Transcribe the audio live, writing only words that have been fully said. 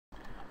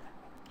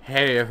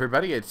Hey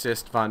everybody, it's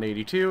just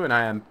Von82 and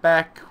I am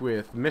back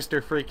with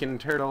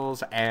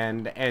MrFreakinTurtles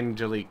and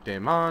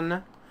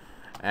Angeliquedaemon.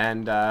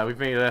 And we've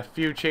made a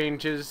few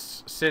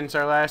changes since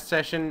our last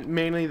session,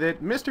 mainly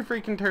that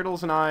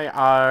MrFreakinTurtles and I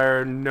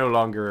are no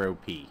longer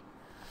OP.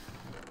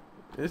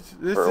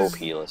 We're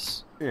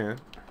OP-less. Yeah.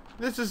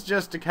 This is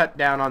just to cut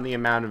down on the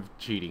amount of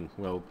cheating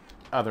we'll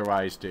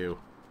otherwise do.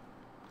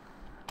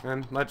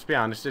 And let's be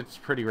honest, it's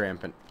pretty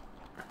rampant.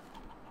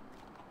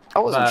 I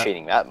wasn't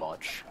cheating that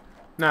much.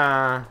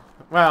 Nah,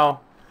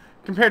 well,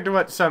 compared to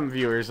what some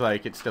viewers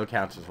like, it still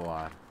counts as a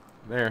lot.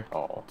 They're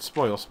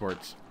spoil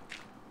sports.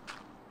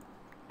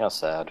 How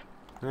sad.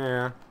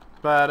 Yeah,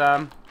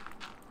 but,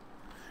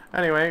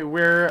 anyway,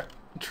 we're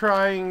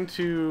trying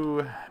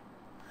to,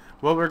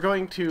 well, we're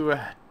going to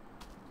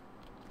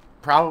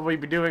probably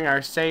be doing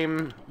our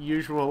same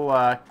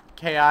usual,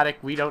 chaotic,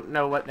 we don't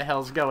know what the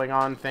hell's going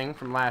on thing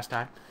from last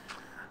time.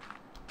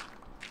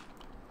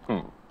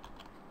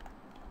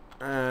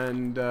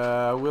 And,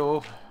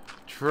 we'll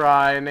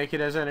try and make it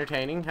as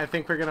entertaining. I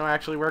think we're going to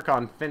actually work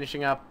on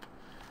finishing up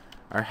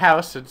our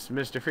house, since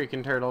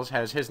MrFreakinTurtles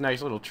has his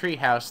nice little tree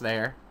house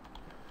there.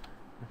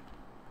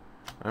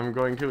 I'm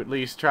going to at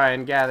least try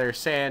and gather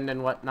sand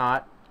and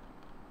whatnot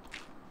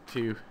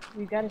to...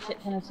 We've got a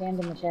shit ton of sand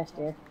in the chest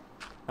here.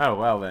 Oh,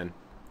 well then.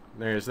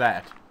 There's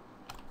that.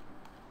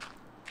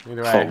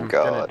 Either way, oh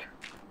god.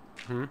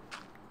 Hmm?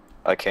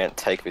 I can't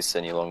take this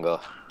any longer.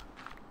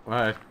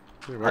 What?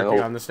 You're working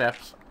on the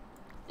steps?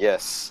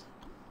 Yes.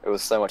 It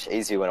was so much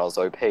easier when I was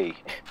OP.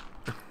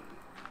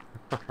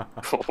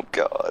 Oh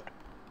god.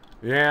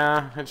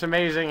 Yeah, it's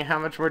amazing how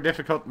much more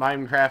difficult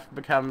Minecraft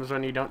becomes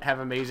when you don't have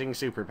amazing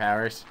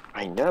superpowers.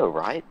 I know,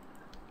 right?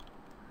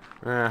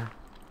 It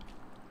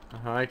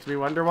makes me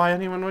wonder why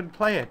anyone would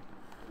play it.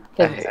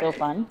 Because it's still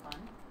fun.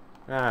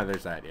 Ah,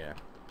 there's that, yeah.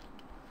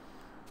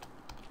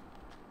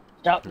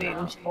 Stop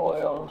being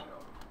spoiled.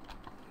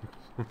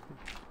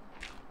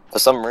 For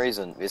some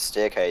reason, this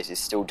staircase is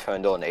still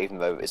turned on even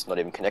though it's not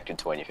even connected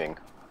to anything.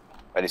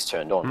 It is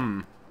turned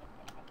on.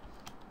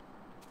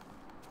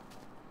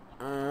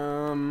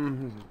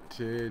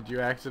 Did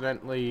you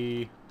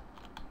accidentally...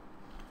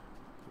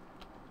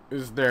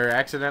 Is there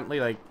accidentally,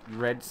 like,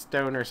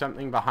 redstone or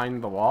something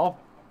behind the wall?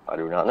 I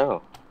do not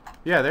know.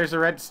 Yeah, there's a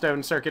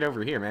redstone circuit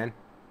over here, man.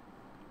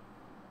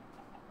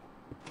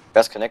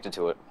 That's connected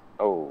to it.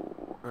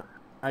 Oh.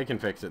 I can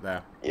fix it,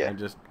 though. Yeah.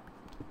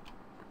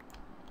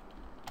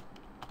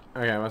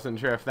 Okay, I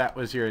wasn't sure if that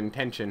was your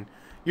intention.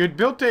 You had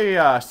built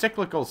a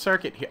cyclical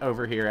circuit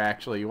over here,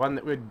 actually. One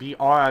that would be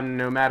on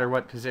no matter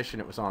what position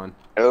it was on.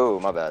 Oh,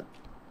 my bad.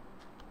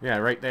 Yeah,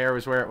 right there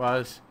was where it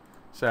was.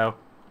 So,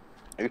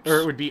 oops. Or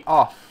it would be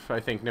off, I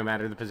think, no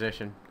matter the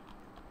position.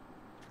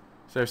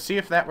 So see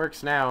if that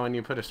works now when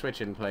you put a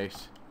switch in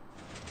place.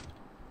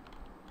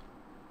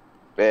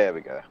 There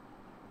we go.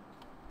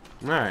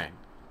 Alright.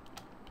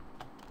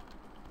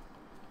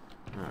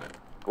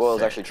 What I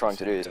was actually trying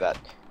to do is that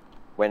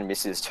when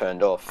this is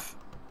turned off,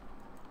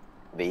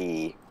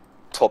 the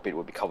top bit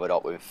would be covered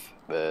up with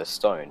the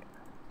stone.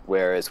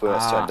 Whereas when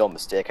it's turned on, the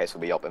staircase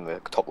would be up and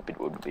the top bit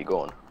would be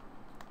gone.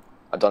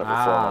 I've done it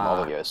before on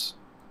other videos.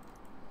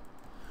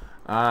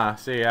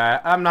 See,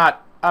 I'm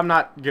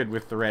not good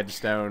with the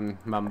redstone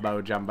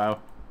mumbo jumbo.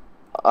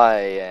 I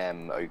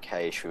am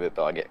okay-ish with it,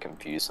 but I get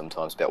confused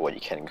sometimes about what you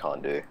can and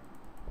can't do.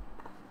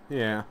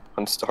 Yeah.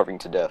 I'm starving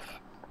to death.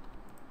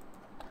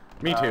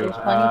 Me too. There's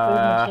plenty of food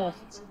in the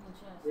chest.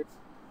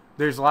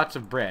 There's lots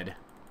of bread.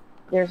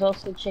 There's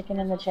also chicken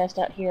in the chest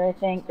out here, I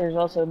think. There's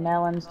also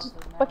melons. Just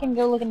fucking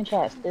go look in the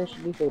chest. There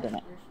should be food in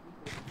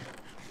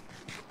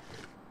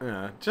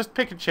it. Just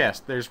pick a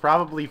chest. There's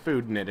probably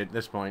food in it at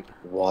this point.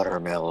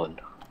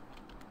 Watermelon.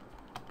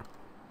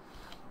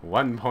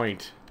 1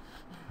 point.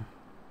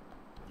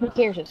 Who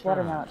cares? It's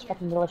watermelon. It's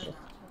fucking delicious.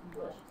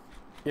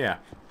 Yeah.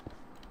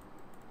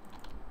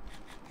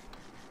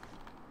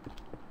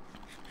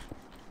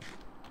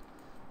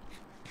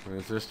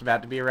 It's just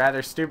about to be a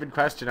rather stupid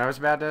question. I was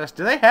about to ask,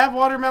 do they have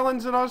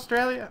watermelons in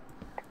Australia?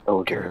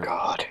 Oh dear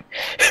God.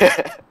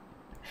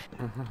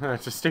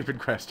 That's a stupid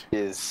question.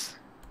 It's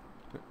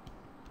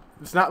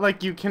not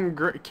like you can't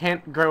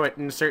grow it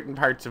in certain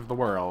parts of the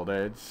world.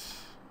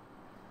 It's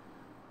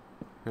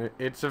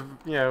a,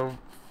 you know,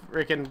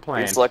 freaking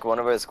plant. It's like one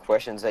of those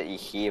questions that you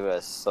hear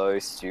are so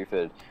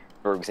stupid.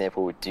 For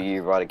example, do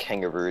you ride a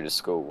kangaroo to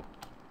school?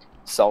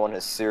 Someone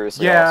has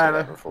seriously asked me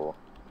that before.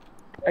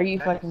 Are you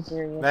fucking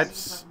serious?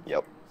 That's...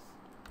 Yep.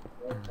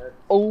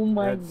 Oh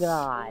my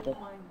god.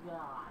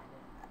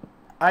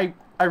 I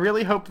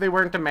really hope they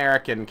weren't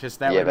American, because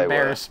that would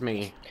embarrass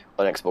me.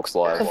 On Xbox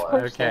Live. Of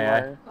course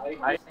okay,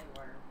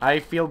 I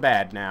feel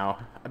bad now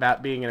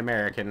about being an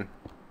American.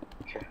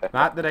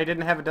 Not that I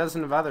didn't have a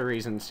dozen of other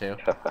reasons to.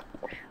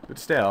 But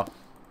still.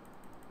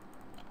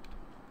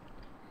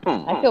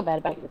 I feel bad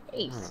about your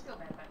face.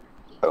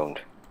 Owned.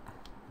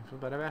 I feel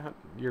bad about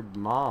your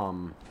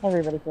mom.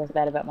 Everybody feels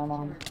bad about my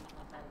mom.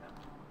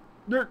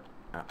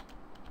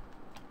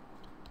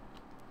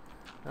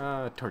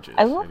 Torches.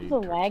 I love the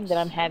lag that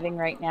I'm having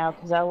right now,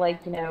 because I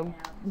like, you know,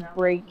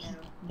 break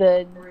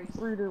the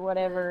fruit or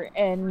whatever,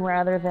 and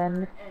rather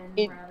than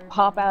it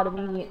pop out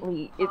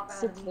immediately, it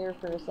sits there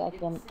for a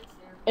second,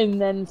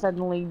 and then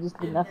suddenly just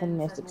the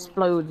nothingness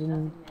explodes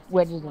in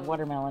wedges of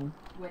watermelon.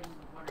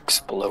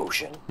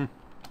 Explosion.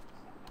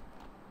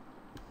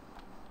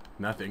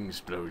 Nothing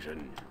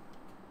explosion.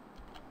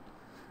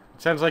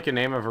 It sounds like a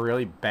name of a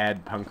really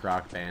bad punk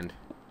rock band.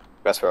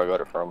 That's where I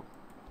got it from.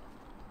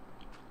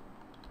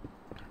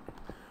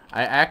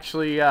 I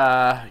actually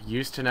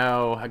used to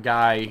know a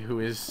guy who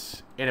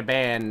is in a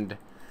band,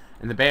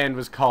 and the band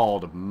was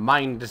called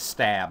Mind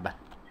Stab.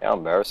 How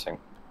embarrassing.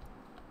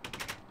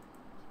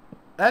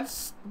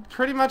 That's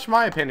pretty much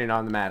my opinion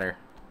on the matter.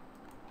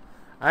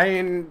 I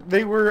mean,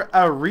 they were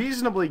a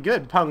reasonably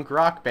good punk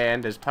rock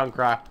band as punk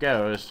rock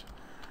goes,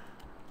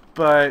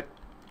 but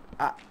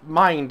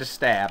Mind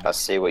Stab. I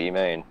see what you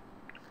mean.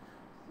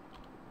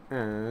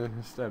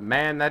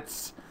 Man,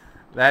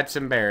 that's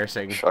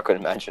embarrassing. I could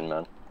imagine,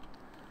 man.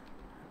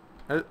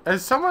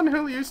 As someone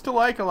who used to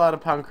like a lot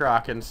of punk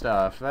rock and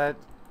stuff,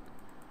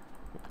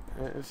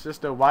 it's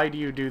just a why do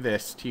you do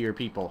this to your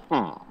people?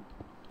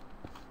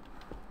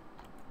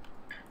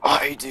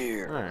 I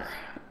do. Right.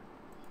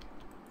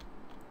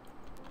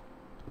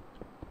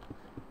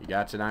 You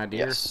got an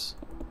idea? Yes.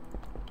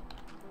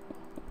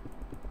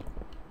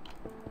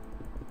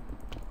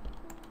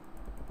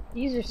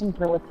 These are some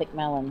prolific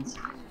melons.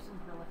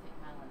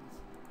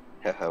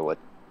 What?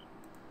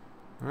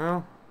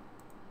 Well,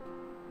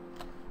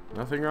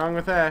 nothing wrong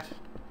with that.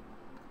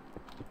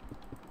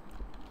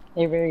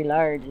 They're very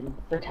large and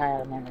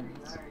fertile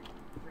melons.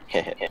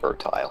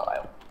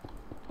 Fertile.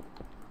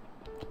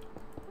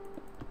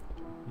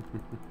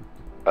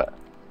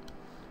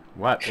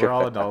 What? We're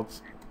all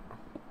adults.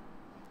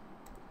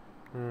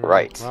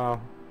 Right.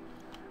 Well,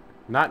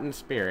 not in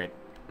spirit.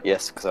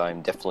 Yes, because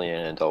I'm definitely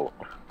an adult.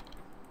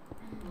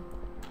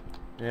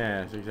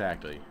 Yes,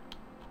 exactly.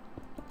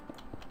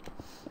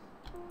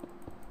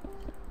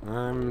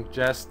 I'm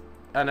just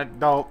an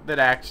adult that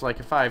acts like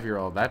a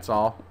 5-year-old, that's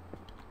all.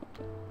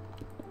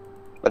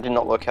 That did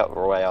not work out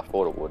the way I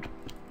thought it would.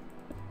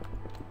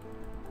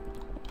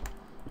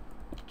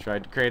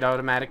 Tried to create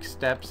automatic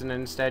steps and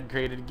instead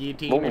created a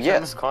guillotine Well, or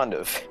yes, something? kind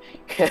of.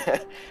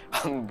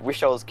 I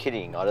wish I was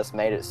kidding. I just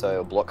made it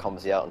so a block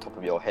comes out on top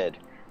of your head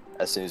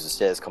as soon as the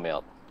stairs come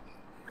out.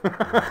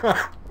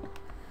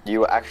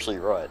 You were actually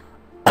right.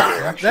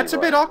 That's a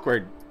bit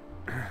awkward.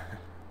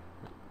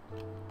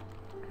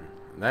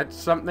 That's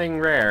something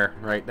rare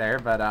right there,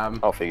 but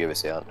I'll figure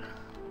this out.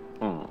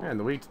 and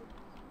the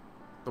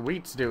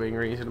wheat's doing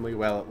reasonably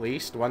well at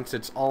least. Once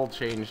it's all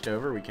changed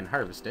over, we can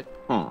harvest it.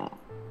 Oh.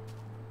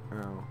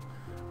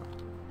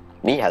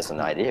 Me has an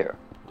idea.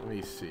 Let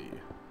me see.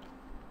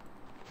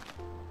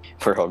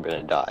 We're all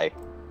gonna die.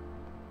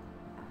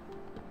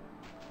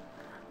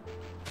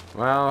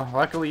 Well,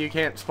 luckily you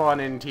can't spawn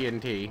in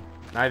TNT.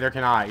 Neither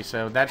can I,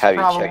 so that's Have you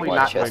probably checked my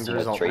not chest going to in the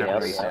result in a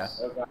treehouse?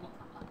 death.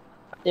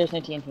 There's no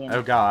TNT in Oh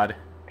it. god.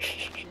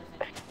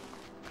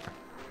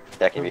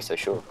 That can be so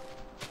sure.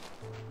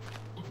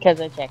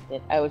 Because I checked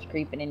it. I was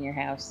creeping in your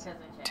house.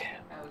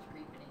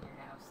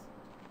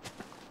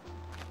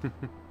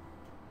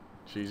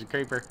 She's a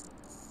creeper.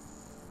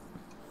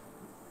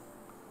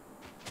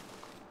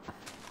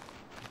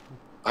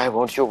 I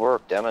want your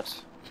work, damn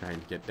it. Trying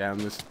to get down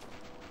this.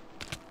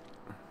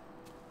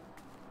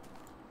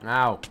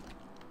 Ow.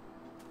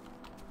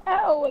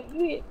 Ow, what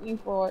you hit me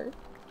for?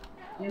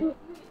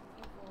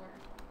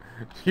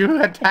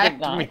 You attacked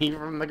not. me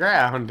from the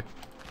ground.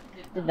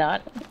 Did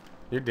not.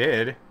 You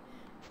did.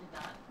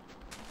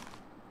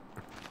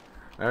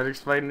 That would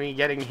explain me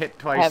getting hit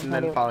twice and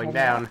then falling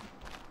down.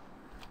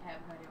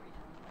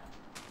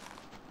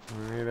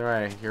 Either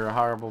way, you're a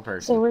horrible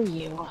person. So are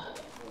you.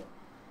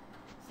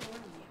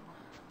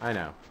 I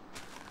know.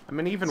 I'm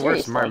an even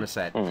Seriously. worse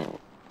marmoset.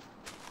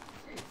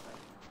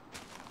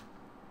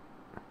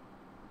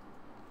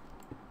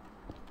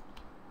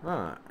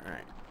 Alright.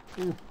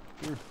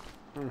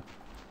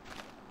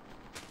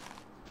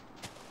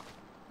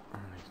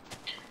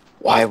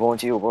 Why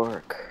won't you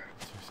work?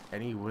 Is there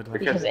any wood left?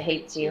 Because it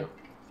hates you.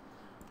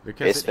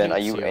 Because Yes, it Ben, are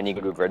hates you any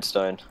good with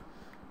redstone?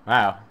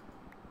 Wow.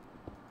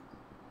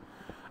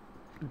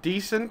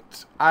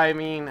 Decent. I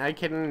mean, I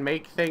can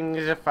make things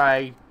if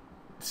I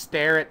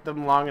stare at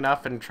them long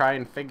enough and try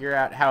and figure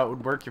out how it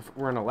would work if it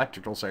were an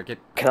electrical circuit.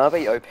 Can I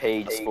be OP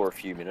just for a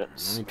few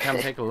minutes? Let me come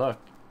take a look.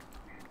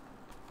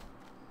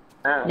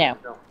 No.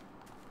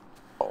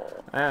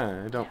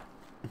 I don't.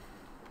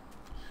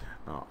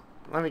 Oh,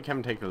 let me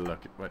come take a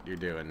look at what you're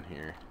doing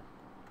here.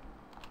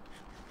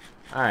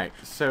 Alright,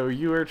 so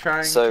you were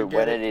trying So to get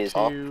when it is to...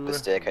 up, the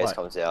staircase what?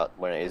 comes out.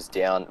 When it is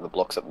down, the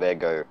blocks up there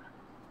go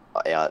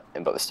out,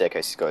 but the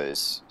staircase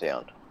goes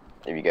down.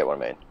 If you get what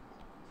I mean.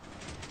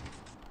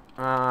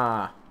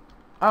 Ah.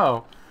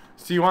 Oh.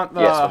 So you want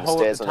the Yes, when the hole at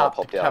stairs the are not top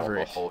popped to out, cover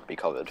the it. hole will be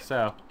covered.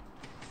 So.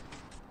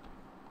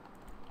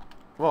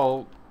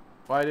 Well,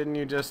 why didn't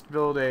you just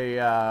build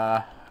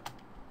a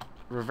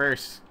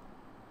reverse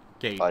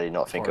gate? I did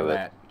not think for of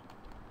that?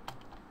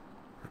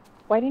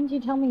 Why didn't you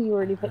tell me you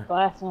already put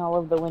glass in all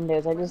of the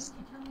windows? I just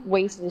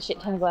wasted a shit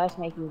ton of glass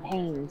making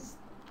panes.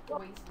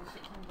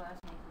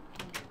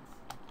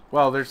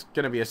 Well, there's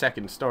gonna be a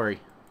second story.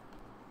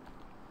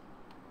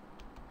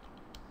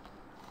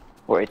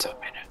 Wait a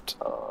minute.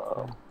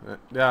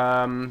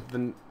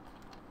 The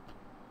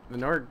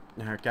Nor...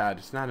 Oh, God,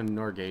 it's not a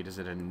Nor gate. Is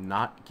it a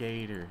Not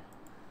gate, or...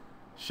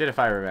 Shit if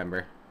I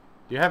remember.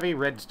 Do you have a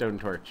redstone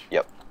torch?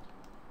 Yep.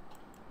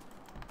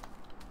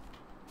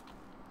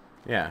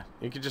 Yeah,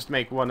 you could just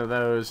make one of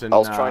those and... I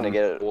was trying to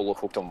get it all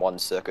hooked on one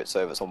circuit,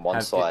 so if it's on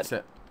one side,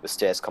 the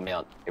stairs come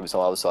out. If it's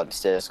on the other side, the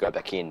stairs go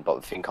back in, but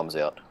the thing comes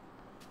out.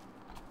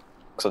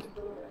 So,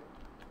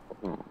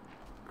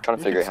 trying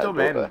to figure out how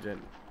to do it.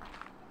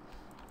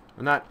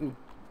 I'm not... Let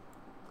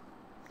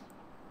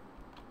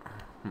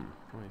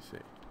me see.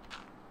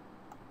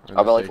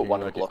 I've only put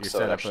one block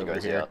so it actually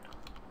goes out.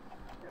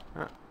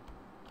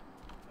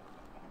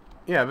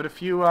 Yeah, but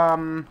if you,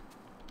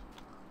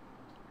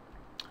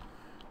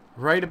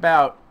 right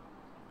about...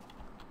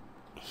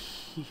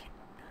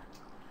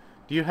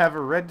 Do you have a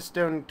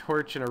redstone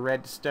torch and a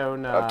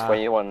redstone, I have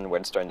 21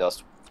 redstone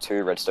dust,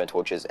 2 redstone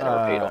torches, and a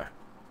repeater.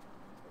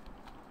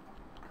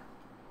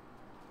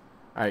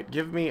 Alright,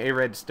 give me a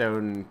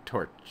redstone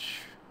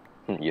torch.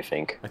 You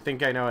think? I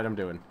think I know what I'm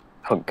doing.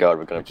 Oh god,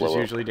 we're gonna blow up. Which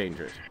is usually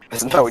dangerous.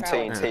 There's no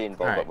TNT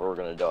involved, but we're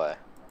gonna die.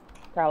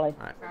 Probably.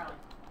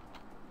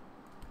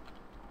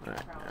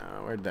 Alright,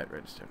 now where'd that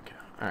redstone go?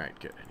 Alright,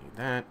 good, I need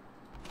that.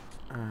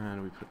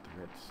 And we put the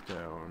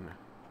redstone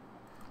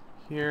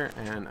here,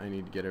 and I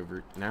need to get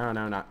over... No,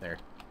 not there.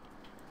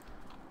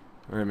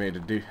 I made a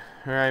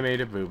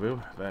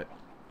boo-boo, but...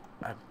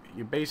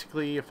 you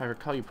basically, if I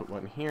recall, you put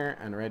one here,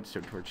 and a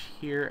redstone torch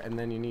here, and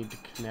then you need to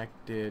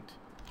connect it...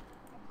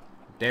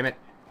 Damn it!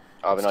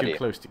 It's too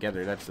close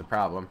together, that's the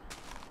problem.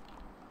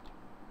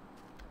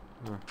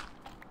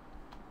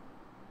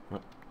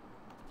 What?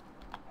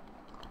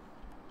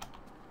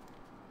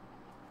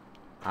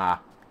 Ah.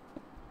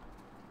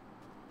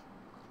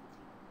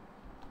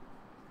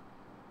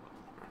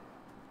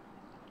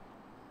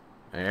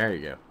 There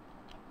you go.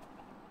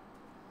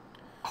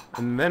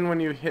 And then when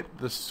you hit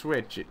the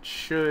switch, it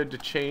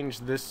should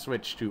change this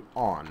switch to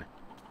on.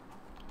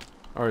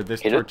 Or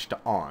this torch to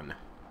on.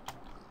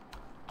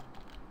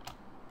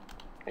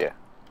 Yeah.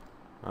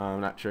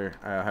 I'm not sure.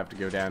 I'll have to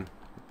go down.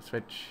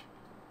 Switch.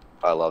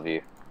 I love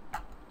you.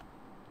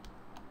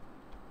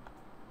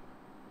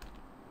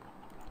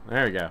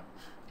 There we go.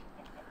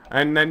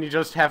 And then you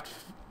just have to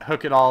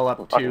hook it all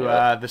up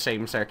to the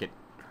same circuit.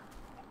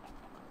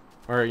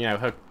 Or, you know,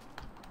 hook...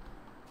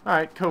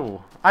 Alright,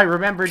 cool. I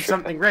remembered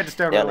something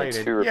redstone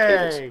related.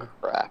 Yay!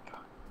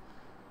 Crap.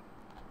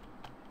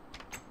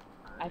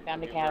 I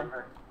found a cow.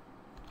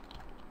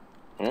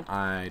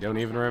 I don't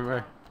even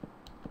remember.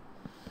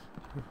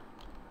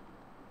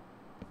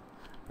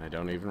 I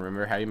don't even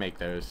remember how you make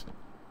those.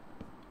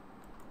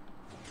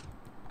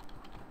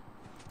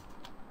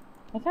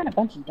 I found a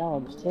bunch of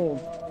dogs, too.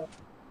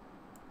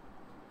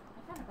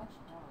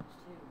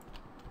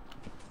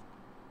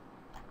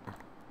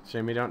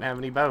 Shame we don't have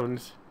any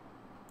bones.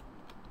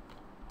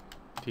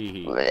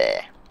 Teehee.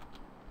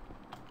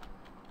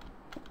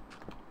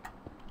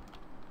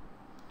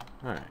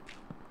 Alright.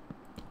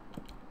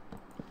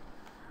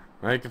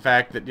 I like the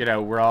fact that, you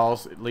know, we're all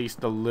at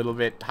least a little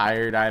bit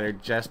tired, either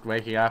just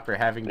waking up or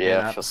having been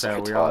up,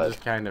 so we're all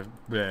just kind of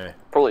bleh.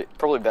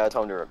 Probably bad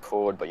time to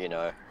record, but you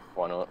know,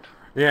 why not?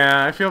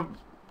 Yeah, I feel...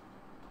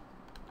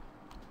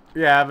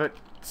 Yeah, but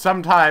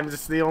sometimes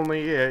it's the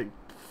only,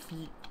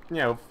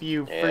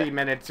 few free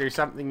minutes or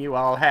something you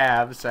all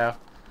have, so...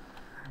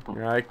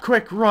 You're like,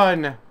 quick,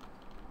 run!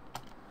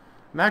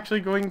 I'm actually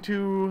going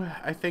to,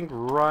 I think,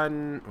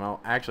 run... Well,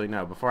 actually,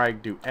 no. Before I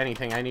do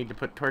anything, I need to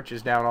put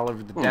torches down all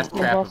over the death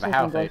trap of a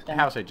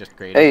house I just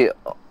created. Hey,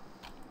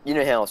 you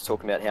know how I was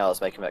talking about how I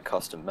was making that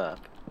custom map?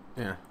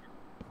 Yeah.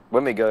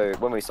 When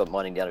we start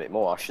mining down a bit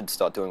more, I should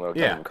start doing what I've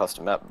done in the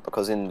custom map,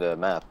 because in the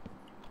map,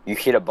 you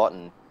hit a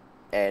button,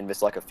 and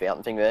there's like a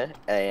fountain thing there,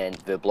 and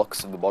the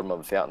blocks at the bottom of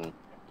the fountain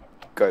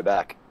go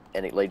back,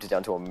 and it leads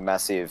down to a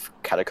massive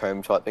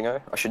catacomb type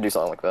thingo. I should do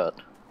something like that.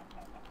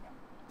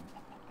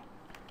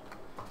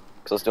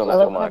 Because I was doing that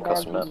on my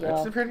custom map.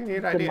 That's a pretty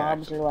neat idea. The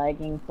mobs are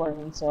lagging for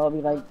me, so I'll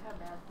be like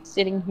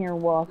sitting here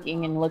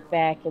walking and look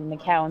back, and the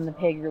cow and the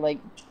pig are like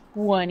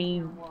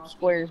 20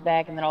 squares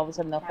back, and then all of a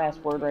sudden they'll fast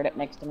forward right up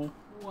next to me.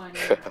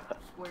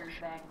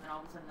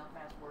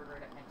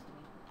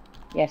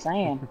 Yes, I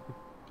am.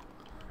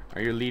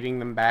 Are you leading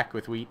them back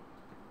with wheat?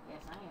 Yes,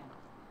 I am.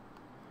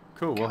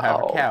 Cool, we'll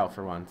have a cow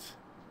for once.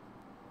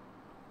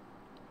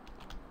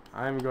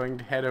 I'm going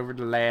to head over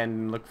to land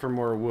and look for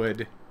more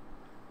wood.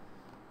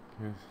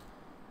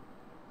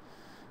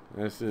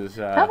 This is,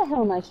 How the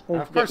hell am I supposed to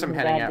get of course I'm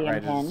heading out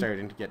right pen? as it's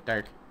starting to get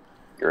dark.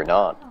 You're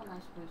not. How am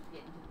I supposed to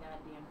get into the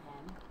goddamn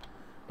pen?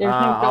 There's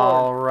no door.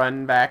 I'll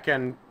run back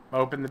and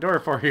open the door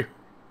for you.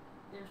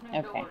 There's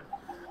no door.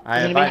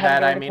 By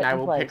that I mean I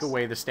will pick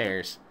away the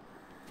stairs.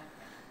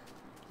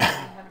 Okay. Do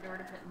you have a door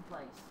to put in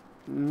place?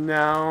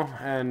 No,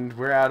 and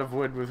we're out of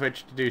wood with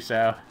which to do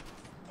so.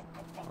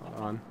 Hold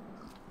on.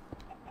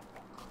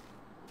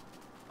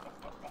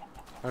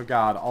 Oh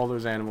god, all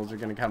those animals are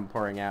gonna come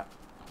pouring out.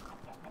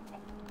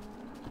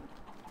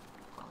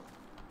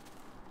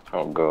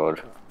 Oh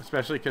god.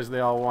 Especially because they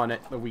all want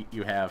the wheat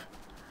you have.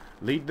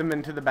 Lead them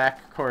into the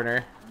back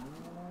corner.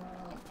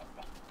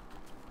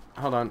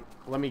 Hold on,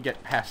 let me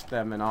get past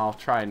them and I'll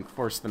try and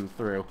force them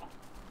through.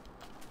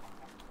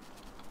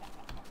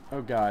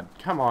 Oh god,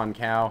 come on,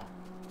 cow.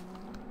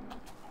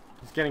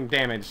 He's getting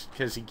damaged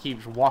because he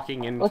keeps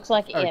walking in. Looks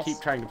like I yes. keep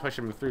trying to push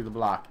him through the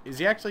block. Is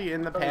he actually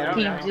in the pen?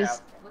 He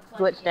just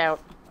glitched out.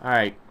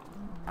 Alright.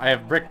 I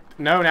have brick.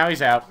 No, now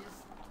he's out.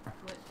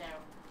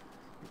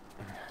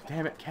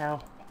 Damn it, cow.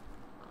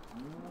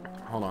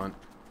 Hold on.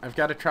 I've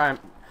got to try.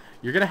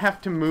 You're going to have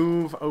to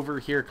move over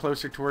here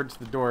closer towards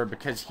the door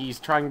because he's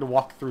trying to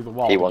walk through the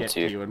wall to get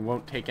to you and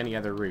won't take any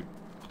other route.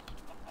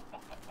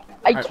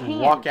 I Right, can't.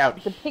 walk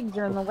out. The pigs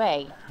are in the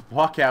way.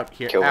 Walk out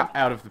here,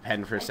 out of the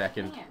pen for a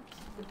second.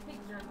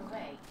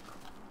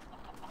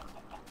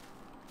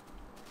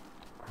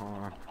 Hold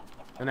on.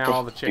 And now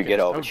all the chickens. get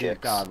all the oh, dear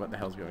chicks. God, what the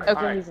hell's going on? Okay,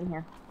 Alright. he's in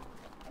here.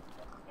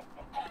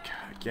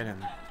 God, get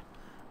in.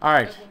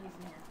 Alright.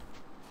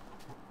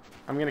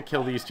 I'm gonna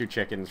kill these 2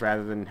 chickens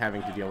rather than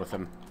having to deal with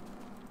them.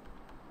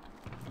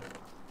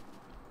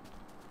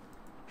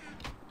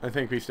 I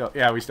think we still...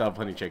 Yeah, we still have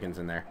plenty of chickens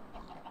in there.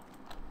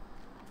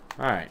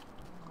 Alright.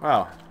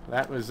 Well,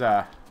 that was,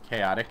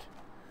 chaotic.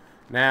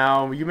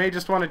 Now, you may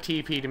just want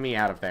to TP to me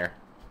out of there.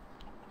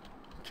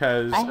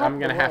 Because I'm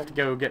gonna have to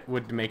go get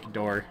wood to make a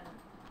door.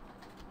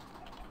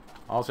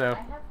 Also...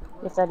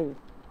 Yes, I do.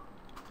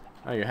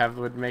 Oh, you have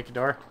the wood to make a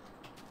door?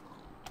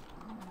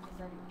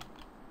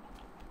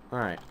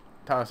 Alright.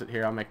 Toss it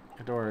here. I'll make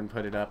a door and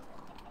put it up.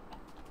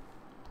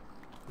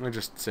 Or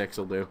just 6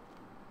 will do.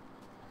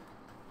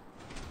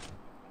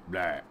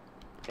 Blah.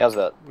 How's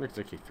that? Looks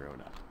like he threw it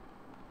up.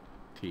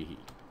 Tee-hee.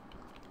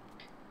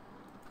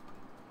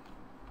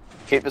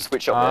 Hit the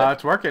switch up there.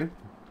 It's working.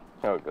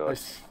 Oh god. Yep,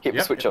 Hit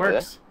the switch it up there.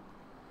 works.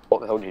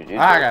 What the hell did you do?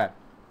 Ah,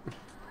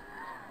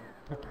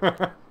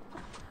 God.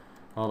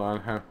 Hold on,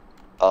 huh?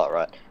 Oh,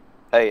 right.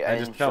 Hey, I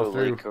just fell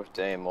through.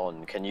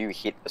 Angeliquedaemon, can you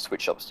hit the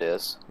switch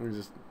upstairs? Let me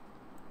just...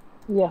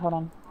 Yeah, hold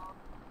on.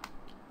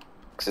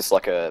 Because it's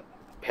like a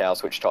power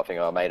switch type thing.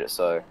 I made it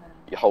so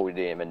you hold it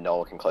in and no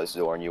one can close the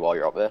door on you while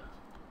you're up there.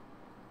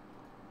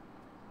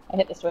 I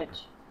hit the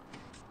switch.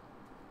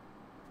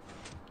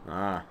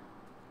 Ah.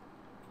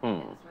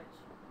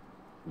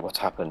 What's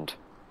happened?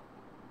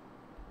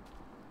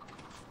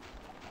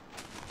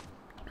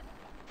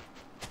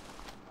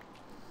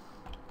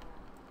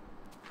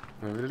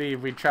 I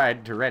believe we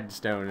tried to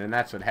redstone, and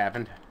that's what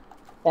happened.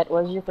 That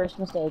was your first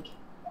mistake.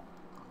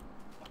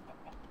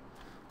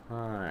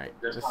 Alright.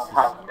 Just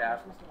popped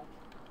out.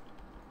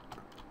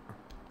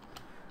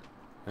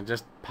 I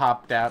just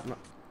popped out.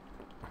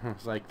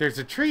 It's like, there's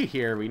a tree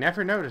here we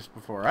never noticed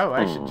before. Oh,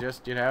 I should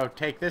just, you know,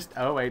 take this.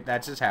 Oh, wait,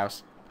 that's his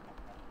house.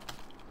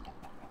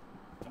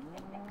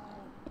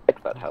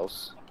 Take that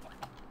house.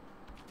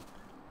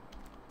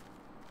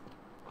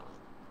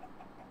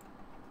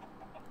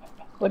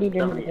 What are you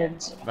doing to the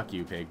pigs? Fuck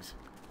you, pigs.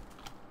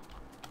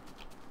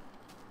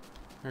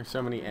 There's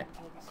so many eggs.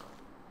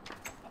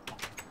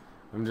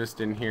 I'm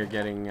just in here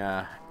getting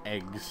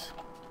eggs.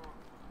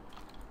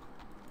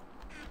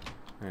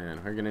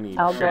 And we're gonna need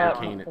sugar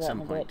cane at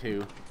some point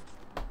too.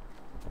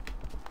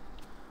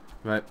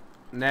 But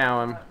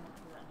now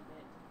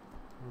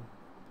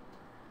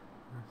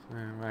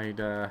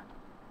I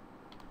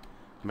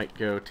might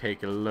go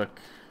take a look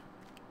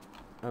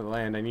at the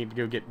land. I need to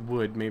go get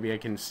wood. Maybe I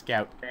can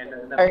scout.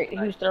 Alright,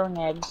 who's throwing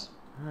eggs?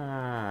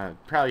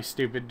 Probably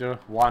stupid to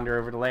wander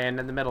over the land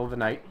in the middle of the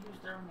night.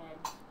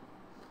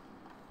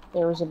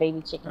 There was a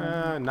baby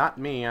chicken. Not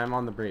me. I'm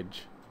on the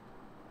bridge.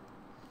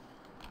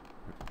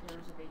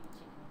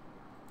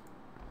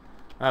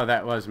 Oh,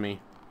 that was me.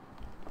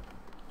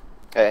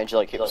 Hey,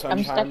 Angelique, hit the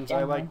switch. Sometimes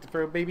I like to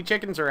throw baby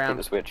chickens Hit around.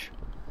 the switch.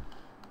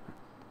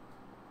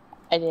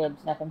 I did.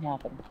 Nothing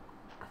happened.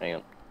 Hang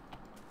on.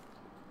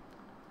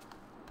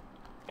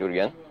 Do it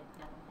again.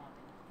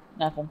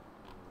 Nothing.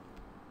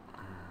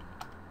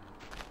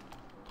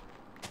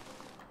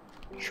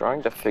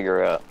 Trying to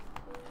figure out.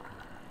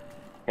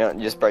 You know,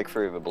 just break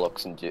through the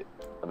blocks and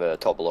the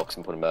top blocks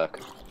and put them back.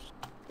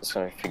 Just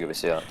gonna figure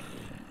this out.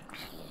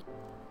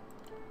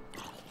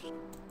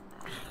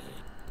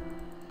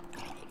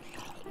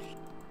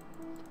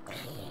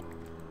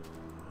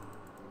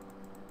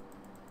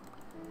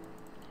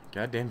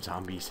 Goddamn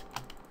zombies.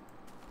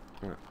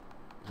 Do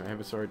I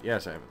have a sword?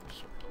 Yes, I have a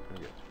sword.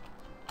 Okay.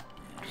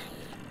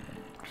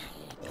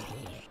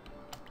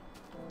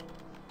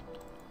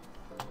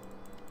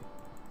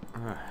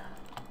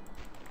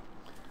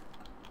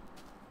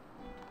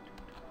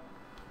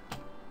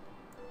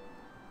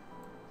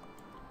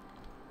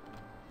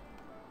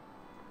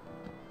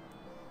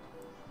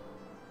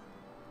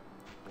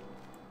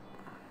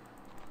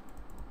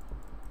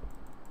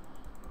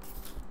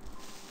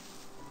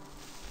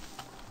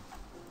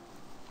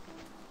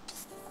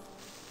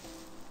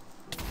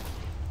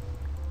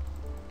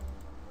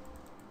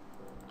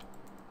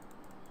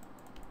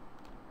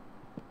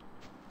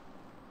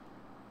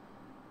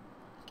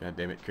 God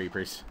damn it,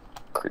 creepers.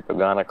 Creeper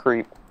gonna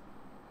creep.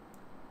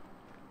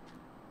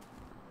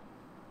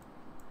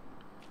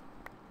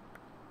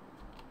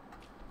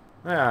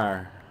 They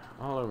are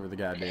all over the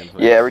goddamn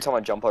place. Yeah, every time I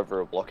jump over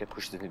a block, it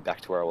pushes me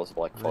back to where I was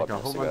like Like 5 a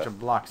minutes whole ago. bunch of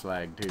blocks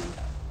lag too.